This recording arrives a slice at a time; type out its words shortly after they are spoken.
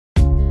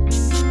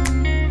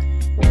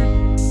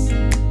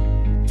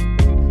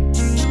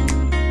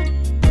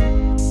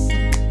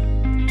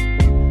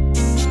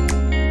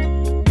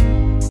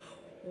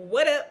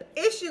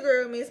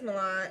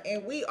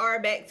And we are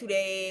back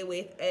today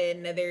with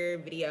another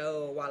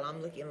video while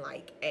I'm looking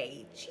like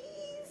a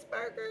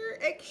cheeseburger,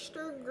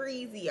 extra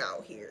greasy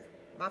out here.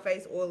 My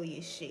face oily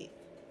as shit.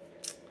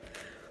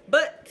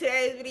 But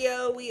today's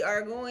video, we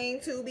are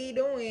going to be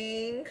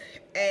doing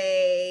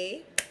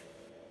a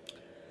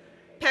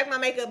pack my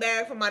makeup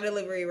bag from my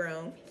delivery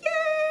room.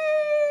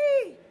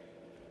 Yay!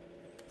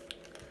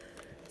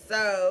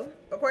 So,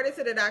 according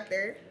to the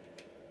doctor,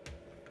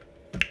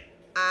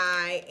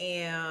 I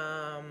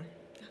am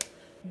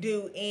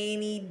due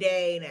any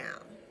day now.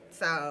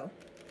 So,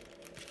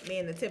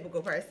 being the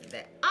typical person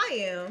that I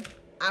am,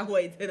 I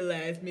wait till the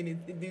last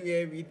minute to do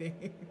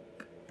everything.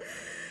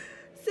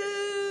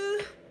 So,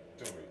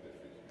 don't make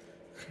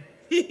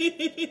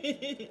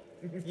that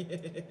video.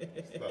 yeah.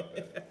 Stop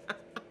it.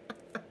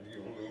 You're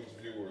gonna lose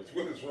viewers.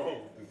 What is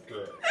wrong with this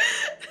girl?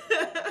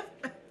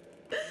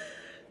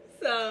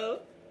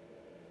 So,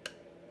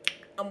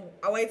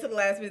 I wait till the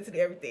last minute to do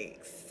everything.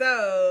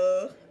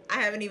 So, I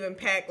haven't even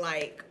packed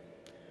like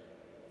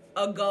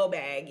a go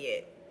bag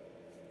yet.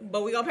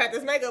 But we're gonna pack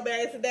this makeup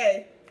bag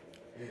today.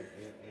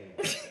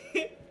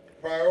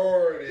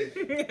 Priorities.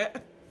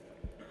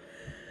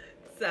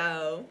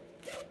 So,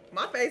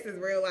 my face is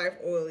real life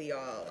oily,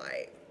 y'all.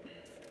 Like,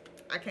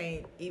 I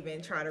can't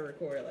even try to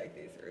record like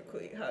this real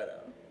quick. Hold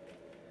on.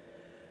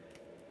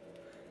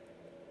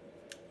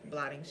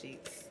 Blotting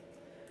sheets.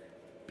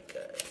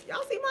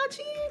 Y'all see my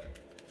chin?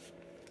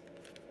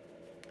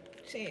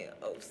 Chin.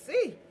 Oh,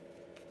 see.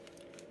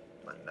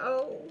 My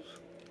nose.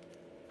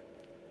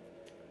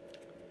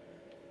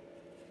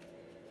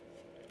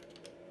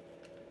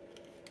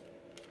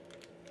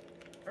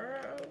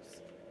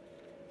 Brows.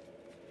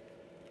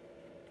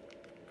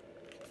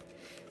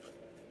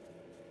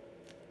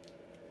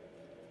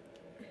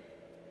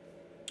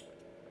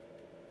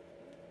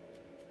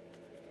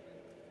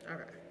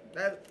 Okay,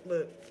 that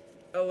looks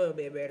a little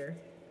bit better.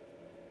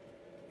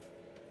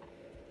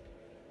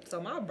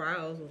 So my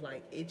brows was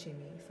like itching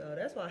me, so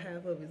that's why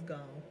half of it's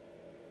gone.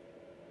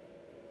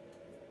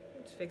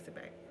 Let's fix it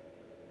back.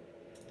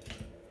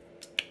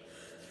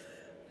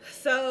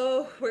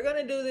 So we're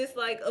gonna do this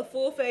like a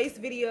full face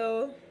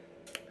video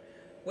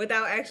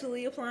without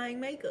actually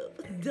applying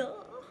makeup. Duh.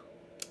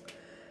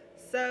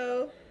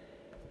 So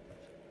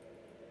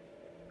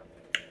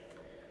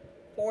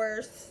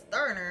for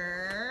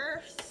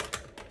starters,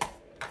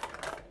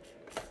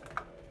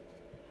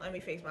 let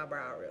me fix my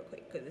brow real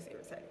quick because it's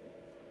irritating.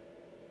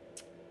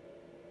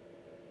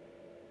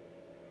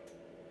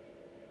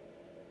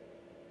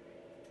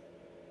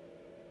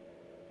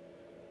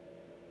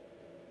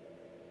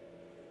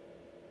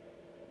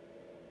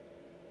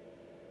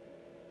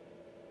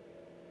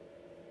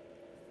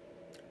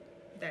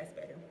 That's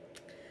better.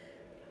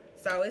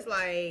 So it's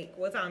like,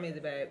 what time is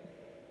it, babe?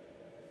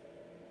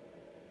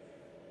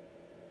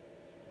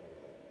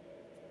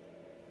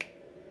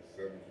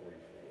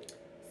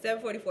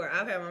 7:44.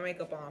 I've had my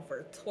makeup on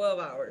for 12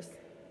 hours.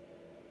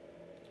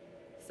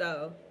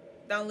 So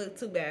don't look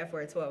too bad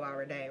for a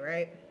 12-hour day,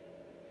 right?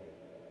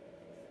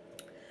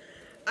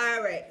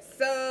 Alright,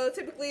 so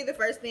typically the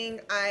first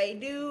thing I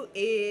do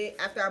is,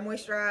 after I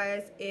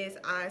moisturize, is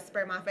I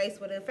spray my face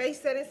with a face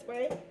setting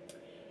spray.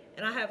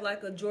 And I have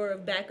like a drawer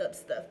of backup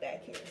stuff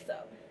back here. So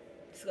I'm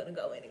just gonna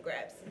go in and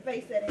grab some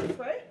face setting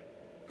spray.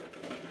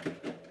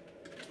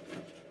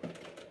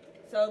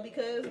 So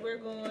because we're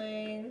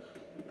going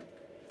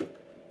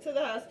to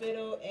the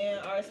hospital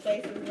and our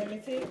space is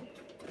limited,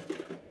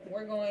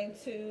 we're going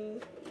to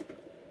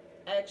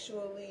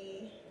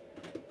actually...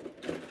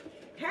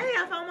 Hey,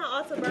 I found my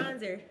Ulta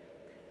bronzer.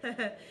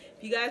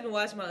 If you guys been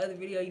watching my other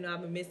video, you know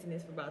I've been missing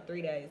this for about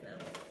 3 days now.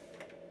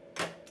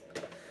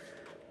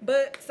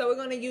 But, so we're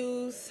going to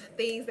use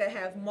things that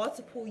have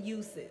multiple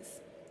uses.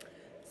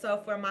 So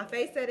for my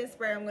face setting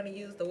spray, I'm going to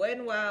use the Wet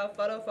n Wild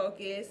Photo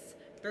Focus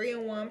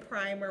 3-in-1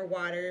 Primer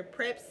Water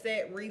Prep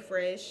Set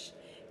Refresh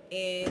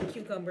in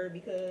Cucumber,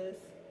 because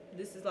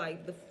this is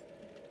like the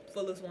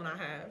fullest one I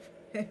have.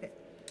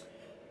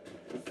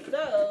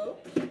 So,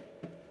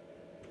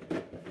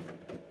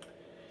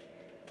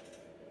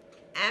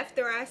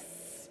 after I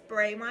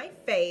spray my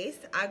face,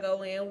 I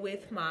go in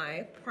with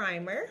my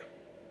primer.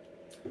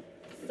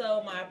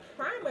 So my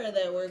primer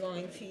that we're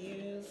going to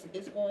use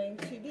is going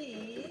to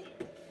be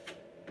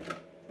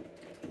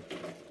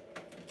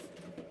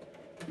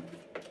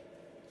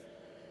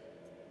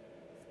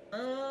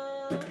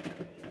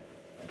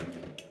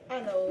I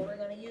know what we're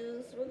gonna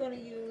use. We're gonna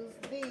use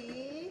the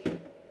e.l.f.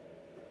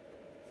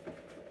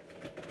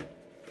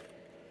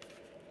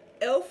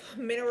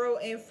 Mineral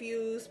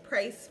Infused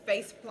Face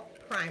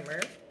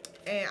Primer,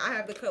 and I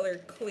have the color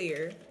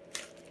Clear.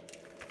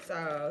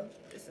 So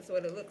this is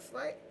what it looks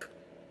like.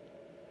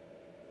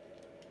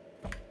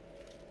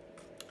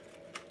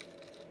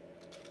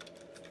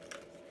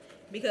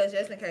 Because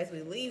just in case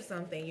we leave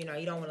something, you know,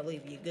 you don't want to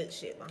leave your good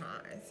shit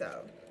behind.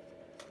 So,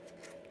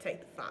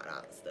 take the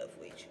 $5 stuff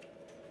with you.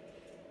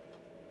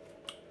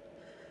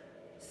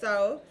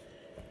 So,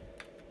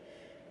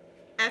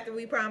 after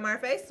we prime our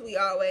face, we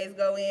always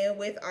go in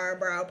with our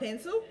brow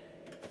pencil.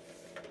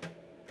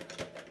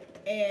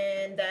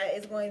 And that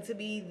is going to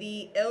be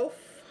the e.l.f.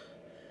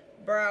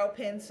 brow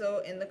pencil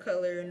in the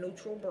color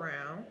neutral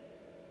brown,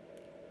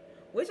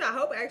 which I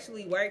hope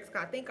actually works,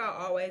 because I think I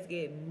always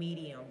get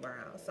medium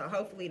brown. So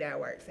hopefully that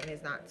works and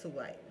it's not too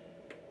light.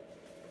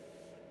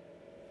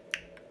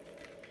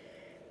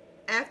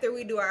 After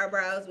we do our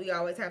brows, we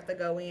always have to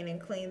go in and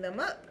clean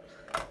them up.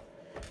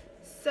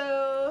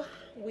 So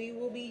we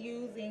will be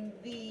using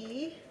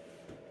the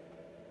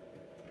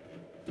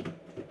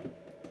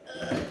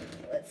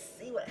let's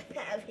see what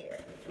I have here.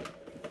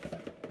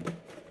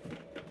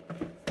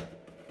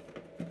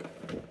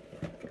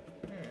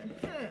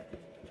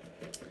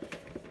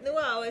 Knew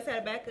I always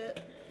had a backup.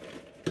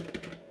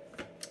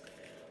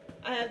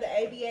 I have the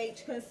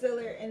ABH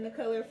concealer in the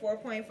color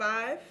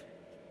 4.5.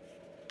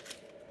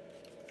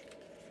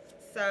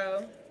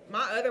 So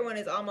my other one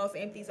is almost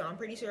empty, so I'm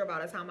pretty sure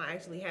by the time I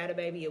actually had a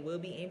baby it will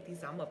be empty.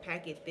 So I'm gonna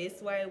pack it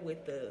this way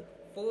with the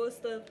full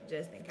stuff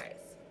just in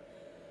case.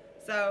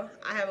 So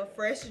I have a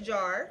fresh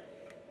jar.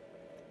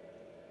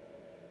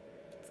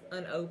 It's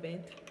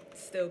unopened,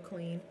 still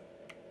clean,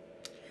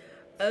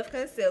 of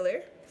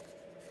concealer.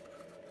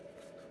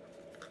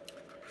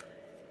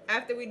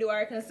 After we do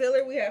our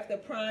concealer, we have to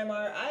prime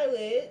our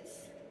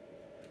eyelids.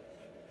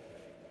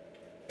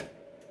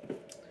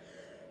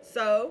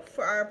 So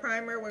for our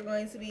primer, we're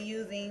going to be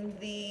using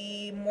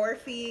the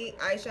Morphe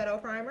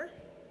eyeshadow primer.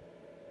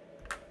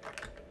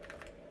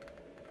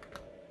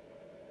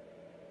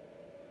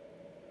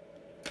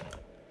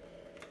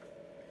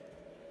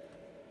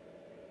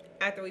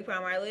 After we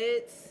prime our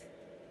lids,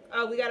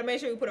 oh, we gotta make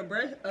sure we put a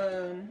brush,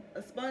 a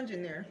sponge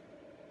in there.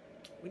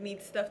 We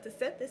need stuff to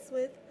set this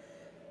with.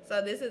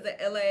 So this is the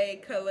LA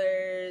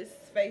Colors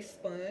face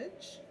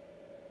sponge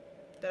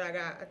that I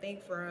got, I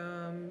think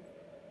from,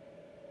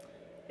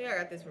 I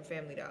got this from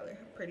Family Dollar.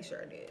 I'm pretty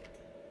sure I did.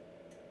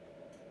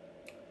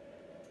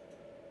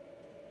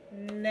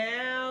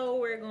 Now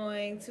we're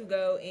going to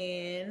go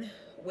in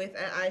with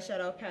an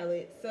eyeshadow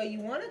palette. So you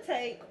want to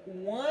take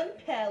one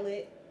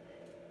palette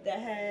that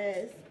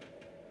has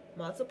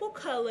multiple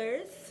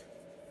colors,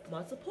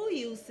 multiple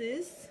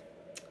uses.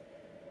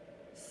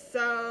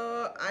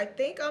 So I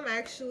think I'm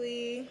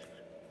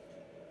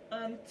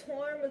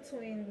torn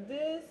between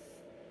this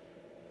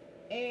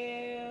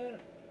and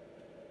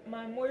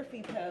my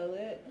Morphe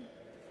palette,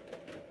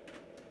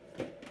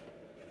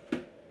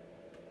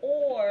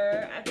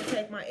 or I could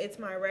take It's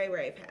My Ray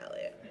Ray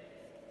palette.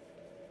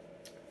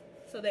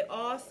 So they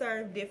all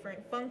serve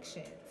different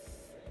functions.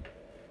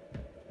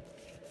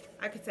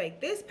 I could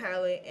take this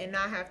palette and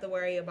not have to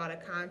worry about a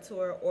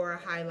contour or a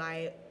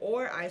highlight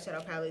or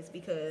eyeshadow palettes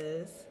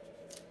because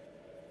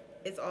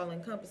it's all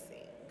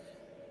encompassing.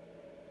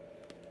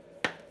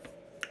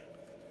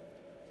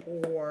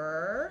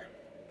 Or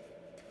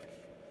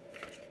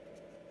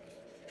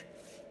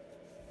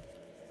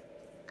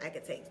I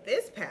could take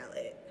this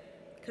palette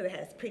because it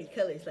has pretty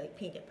colors like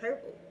pink and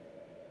purple,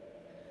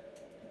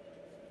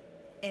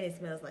 and it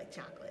smells like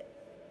chocolate.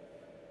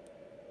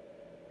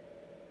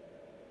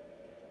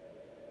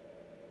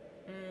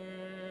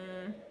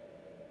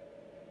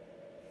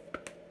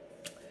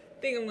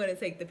 I think I'm going to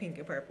take the pink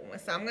and purple one.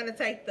 So I'm going to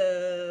take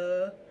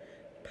the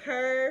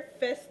Per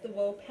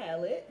Festival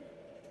palette.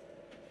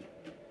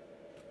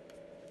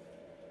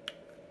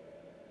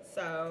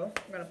 So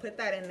I'm going to put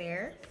that in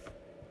there.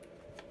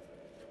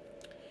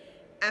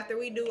 After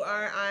we do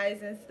our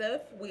eyes and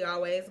stuff, we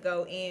always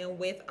go in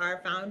with our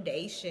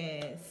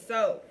foundations.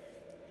 So,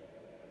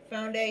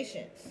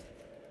 foundations.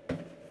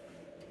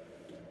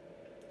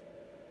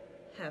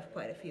 Have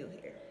quite a few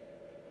here.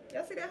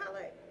 Y'all see that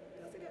highlight?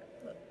 Y'all see that?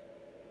 Look.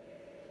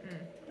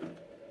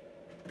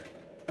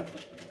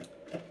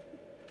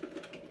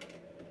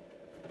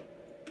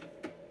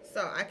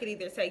 So I could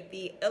either take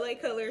the LA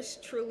Colors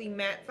Truly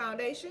Matte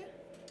Foundation,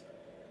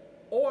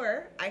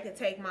 or I could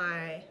take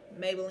my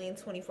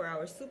Maybelline 24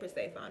 Hour Super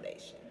Stay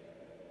Foundation.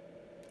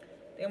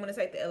 Then I'm going to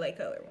take the LA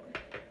Color one.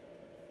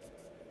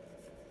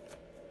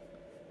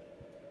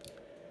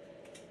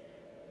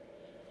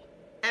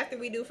 After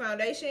we do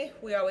foundation,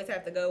 we always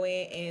have to go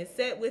in and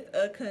set with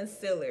a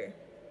concealer.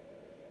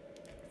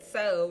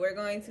 So we're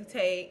going to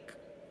take,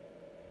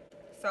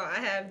 so I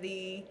have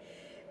the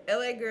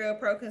LA Girl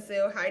Pro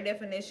Conceal High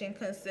Definition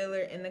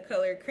Concealer in the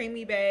color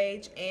Creamy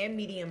Beige and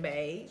Medium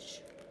Beige.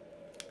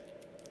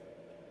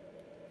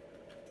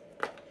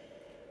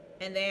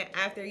 And then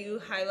after you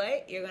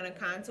highlight, you're going to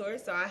contour.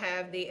 So I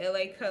have the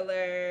LA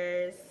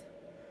Colors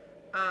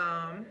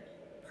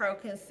Pro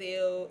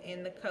Conceal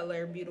in the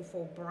color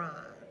Beautiful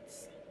Bronze.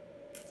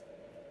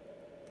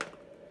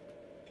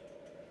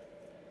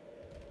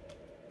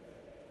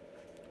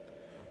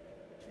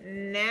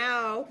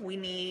 Now we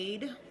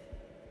need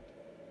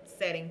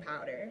setting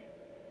powder.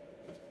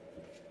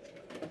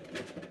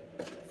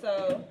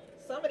 So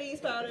some of these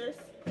powders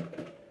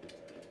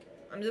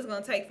I'm just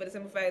gonna take for the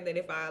simple fact that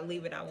if I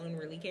leave it I wouldn't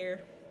really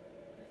care.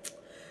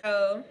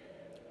 So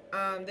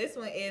this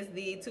one is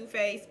the Too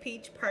Faced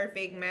Peach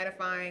Perfect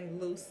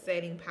Mattifying Loose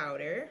Setting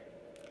Powder.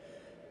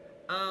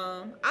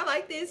 I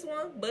like this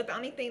one, but the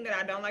only thing that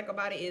I don't like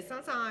about it is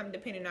sometimes,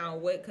 depending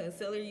on what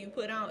concealer you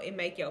put on, it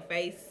make your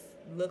face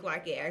look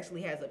like it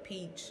actually has a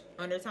peach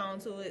undertone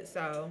to it.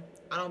 So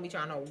I don't be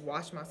trying to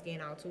wash my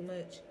skin out too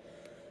much.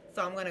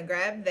 So I'm gonna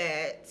grab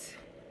that,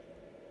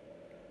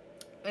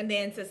 and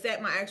then to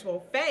set my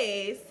actual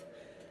face,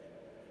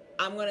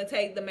 I'm gonna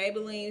take the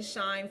Maybelline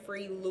Shine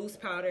Free Loose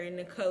Powder in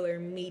the color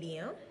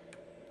medium.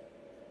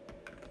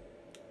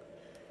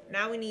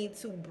 Now we need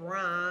to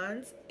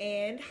bronze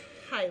and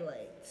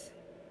highlight.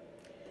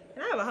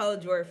 And I have a whole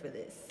drawer for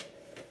this.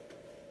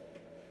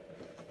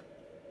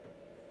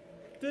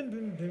 Dun,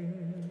 dun,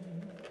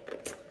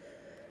 dun.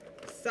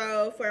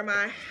 So for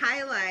my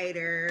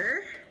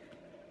highlighter,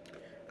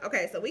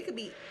 okay, so we could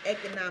be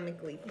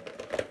economically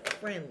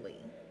friendly,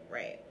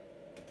 right?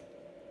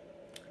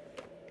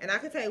 And I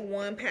could take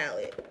one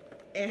palette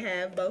and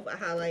have both a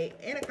highlight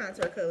and a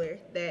contour color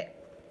that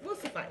will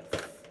suffice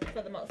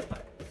for the most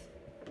part.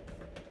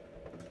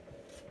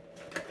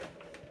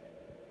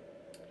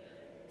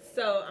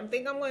 So I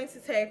think I'm going to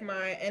take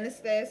my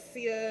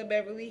Anastasia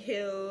Beverly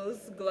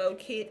Hills Glow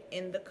Kit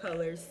in the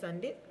color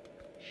Sundip.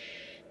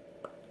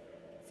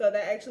 So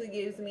that actually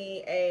gives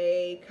me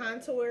a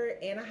contour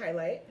and a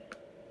highlight.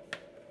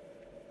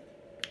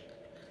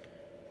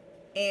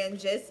 And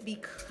just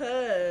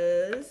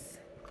because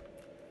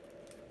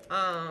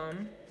I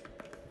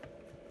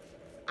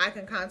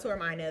can contour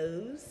my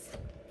nose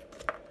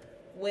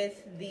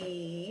with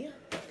the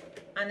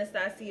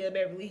Anastasia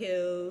Beverly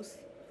Hills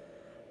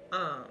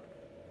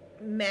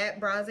matte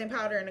bronzing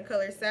powder in the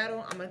color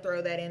Saddle, I'm gonna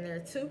throw that in there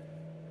too.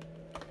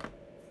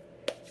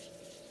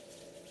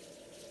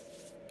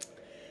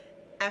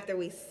 After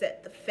we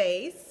set the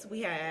face,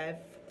 we have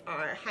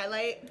our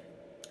highlight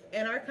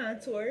and our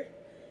contour.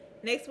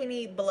 Next we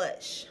need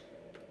blush.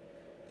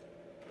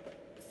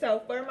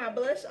 So for my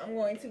blush, I'm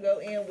going to go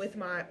in with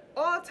my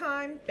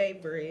all-time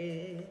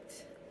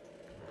favorite,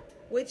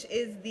 which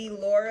is the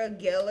Laura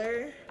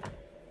Geller.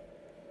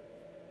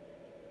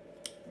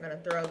 I'm gonna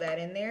throw that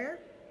in there.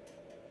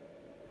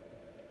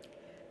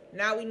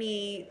 Now we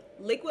need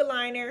liquid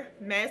liner,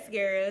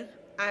 mascara,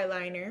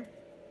 eyeliner,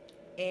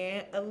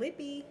 and a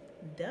lippy.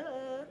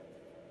 Duh.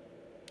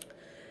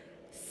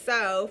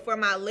 So for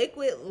my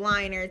liquid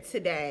liner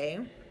today,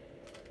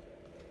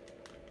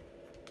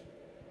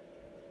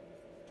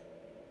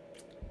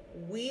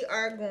 we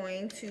are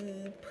going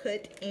to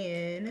put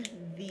in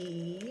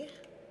the,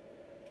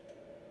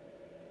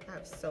 I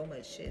have so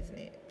much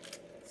shiznit,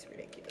 it's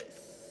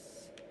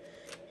ridiculous.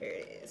 Here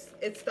it is.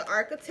 It's the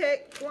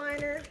Architect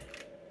liner.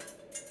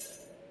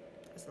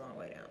 It's a long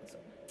way down. So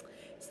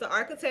it's the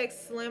Architect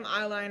Slim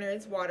Eyeliner.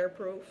 It's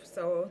waterproof.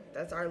 So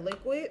that's our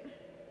liquid.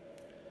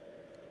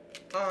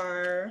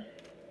 Our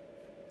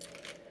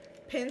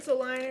pencil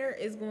liner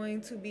is going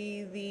to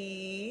be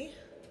the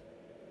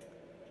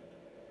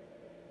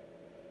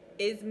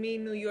It's Me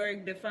New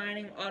York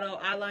Defining Auto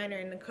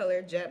Eyeliner in the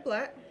color Jet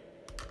Black.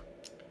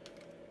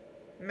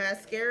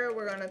 Mascara,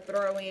 we're going to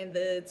throw in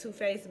the Too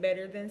Faced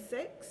Better Than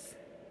Sex.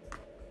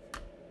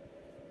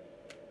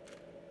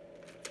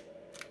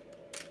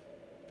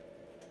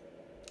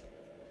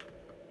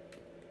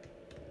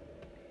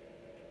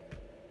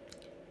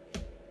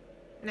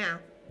 Now,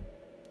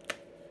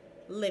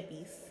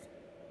 lippies.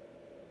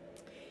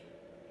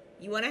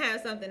 You want to have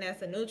something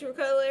that's a neutral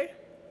color,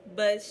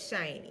 but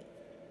shiny.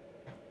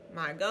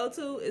 My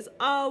go-to is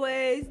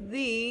always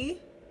the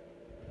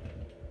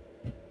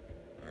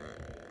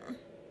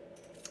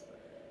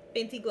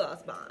Fenty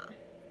Gloss Bomb.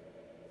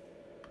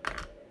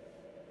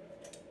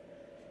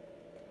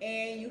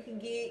 And you can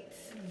get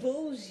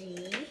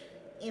bougie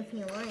if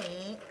you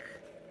like.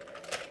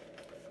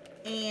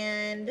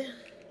 And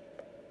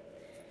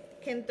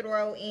can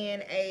throw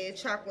in a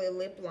chocolate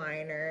lip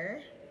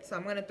liner. So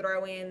I'm going to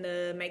throw in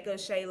the Makeup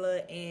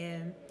Shayla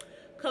and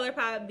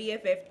ColourPop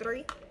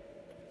BFF3.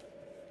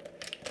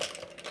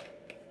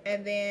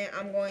 And then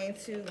I'm going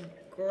to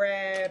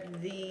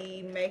grab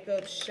the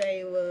Makeup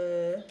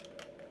Shayla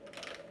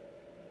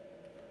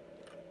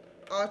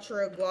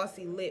Ultra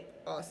Glossy Lip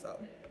also.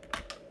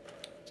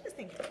 Just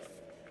in case.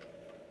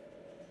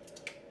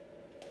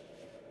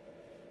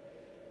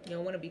 You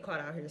don't want to be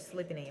caught out here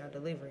slipping in your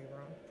delivery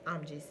room.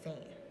 I'm just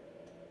saying.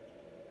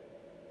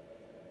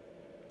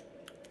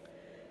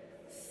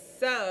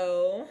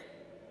 So,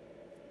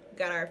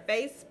 got our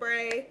face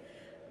spray.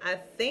 I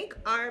think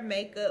our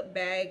makeup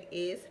bag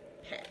is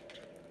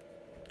packed.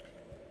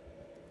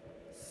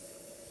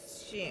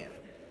 Shim.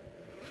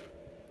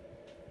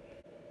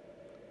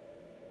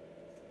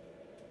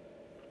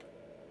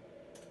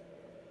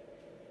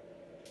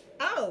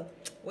 Oh,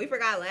 we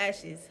forgot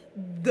lashes.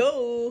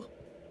 Duh.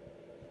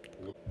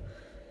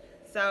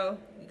 So,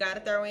 you gotta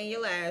throw in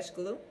your lash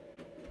glue.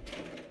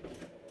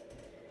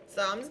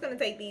 So, I'm just gonna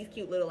take these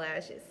cute little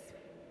lashes.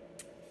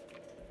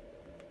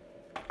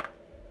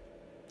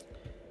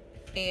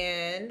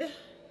 And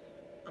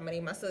I'm gonna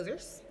need my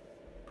scissors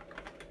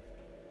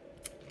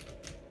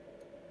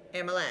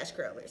and my lash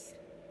curlers.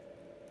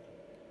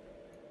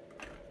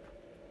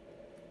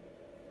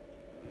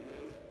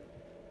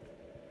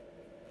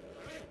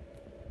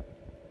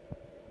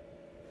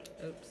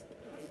 Oops.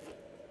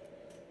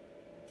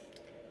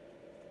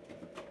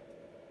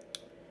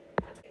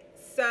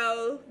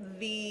 So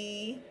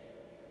the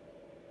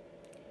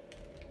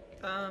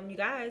you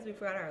guys, we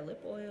forgot our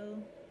lip oil.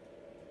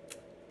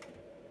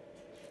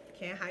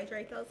 Can't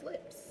hydrate those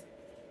lips.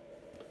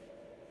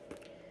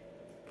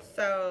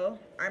 So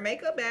our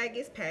makeup bag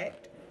is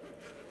packed.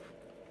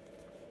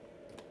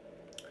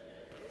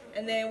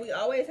 And then we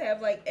always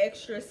have like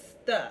extra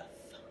stuff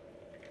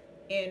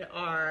in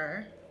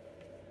our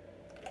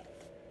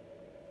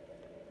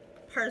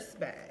purse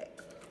bag.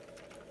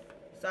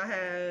 So I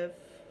have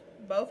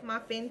both my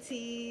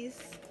Fenties,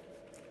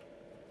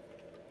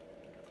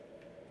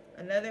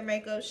 another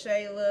Makeup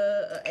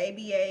Shayla, a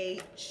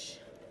ABH,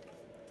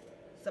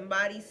 some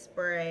body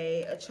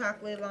spray, a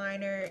chocolate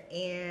liner,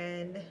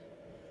 and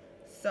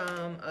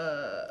some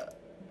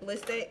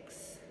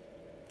Blistex.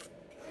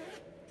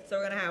 So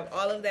we're gonna have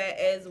all of that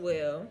as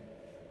well.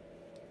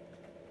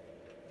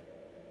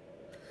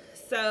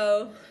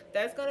 So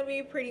that's gonna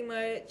be pretty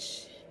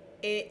much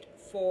it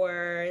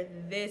for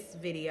this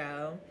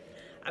video.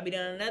 I'll be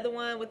doing another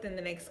one within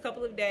the next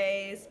couple of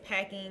days,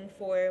 packing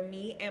for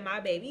me and my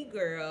baby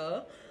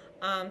girl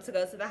to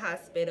go to the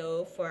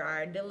hospital for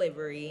our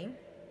delivery.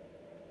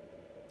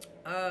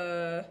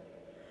 I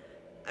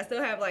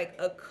still have like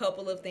a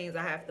couple of things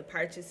I have to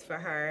purchase for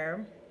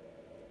her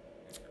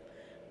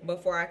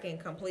before I can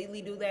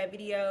completely do that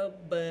video,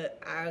 but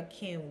I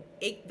can,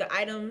 the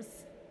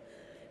items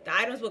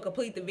will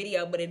complete the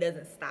video, but it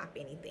doesn't stop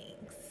anything.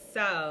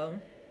 So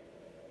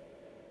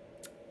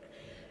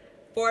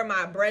for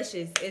my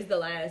brushes is the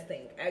last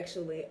thing.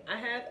 Actually, I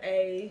have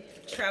a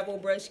travel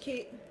brush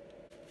kit.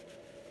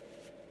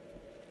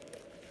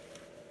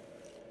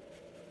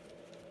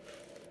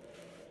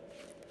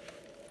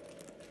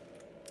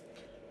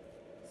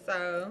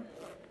 So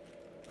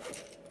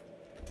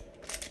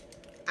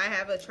I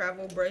have a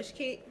travel brush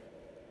kit.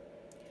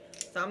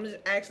 So I'm just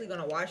actually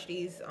gonna wash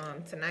these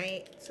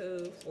tonight.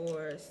 2,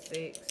 4,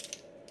 6,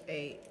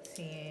 8,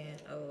 10,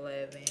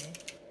 11.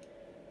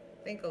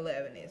 I think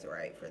 11 is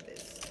right for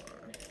this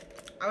one.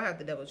 I'll have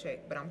to double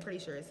check, but I'm pretty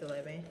sure it's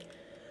 11.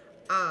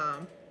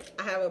 I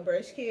have a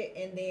brush kit,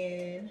 and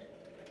then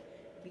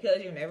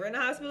because you're never in the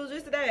hospital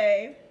just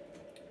today,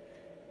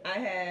 I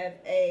have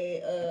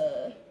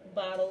a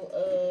bottle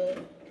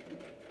of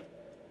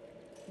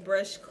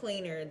brush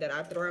cleaner that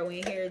I throw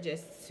in here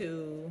just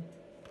to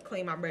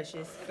clean my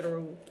brushes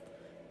through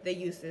the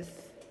uses.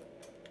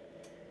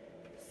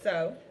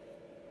 So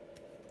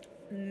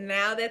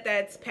now that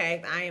that's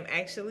packed, I am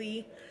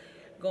actually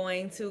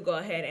going to go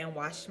ahead and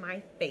wash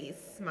my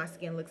face. My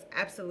skin looks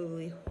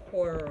absolutely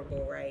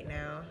horrible right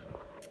now.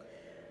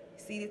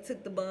 See, it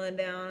took the bun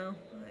down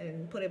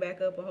and put it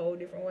back up a whole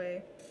different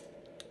way.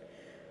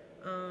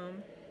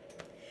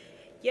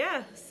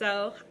 Yeah,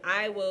 so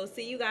I will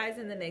see you guys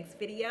in the next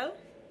video.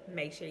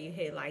 Make sure you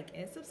hit like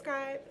and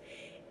subscribe.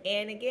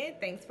 And again,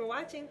 thanks for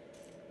watching.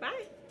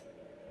 Bye.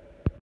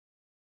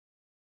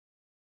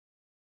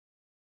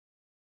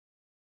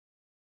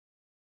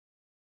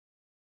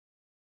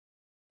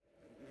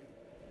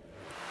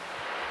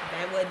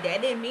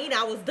 That didn't mean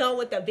I was done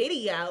with the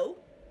video.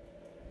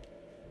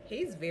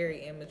 He's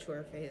very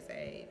immature for his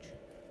age.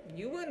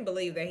 You wouldn't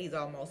believe that he's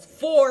almost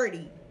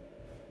 40.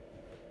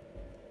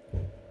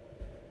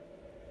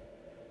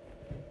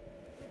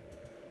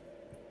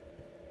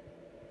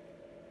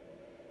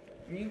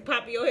 You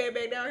pop your head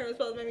back down here and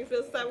supposed to make me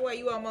feel some type of way.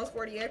 You almost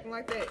 40 acting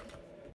like that.